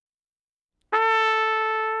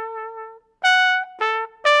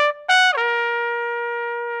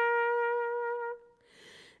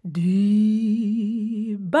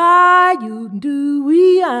Dee ba you do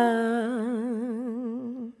we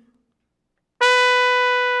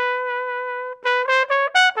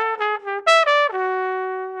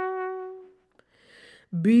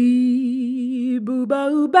Be boo ba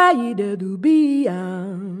oo ba yi da do be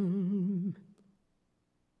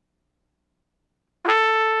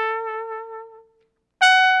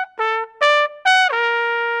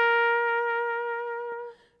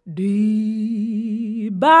Dee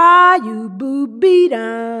ba you boo be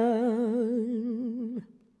down.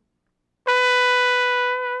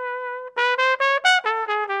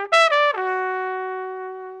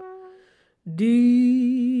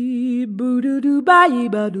 Dee boo doo doo ba yi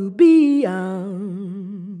ba do be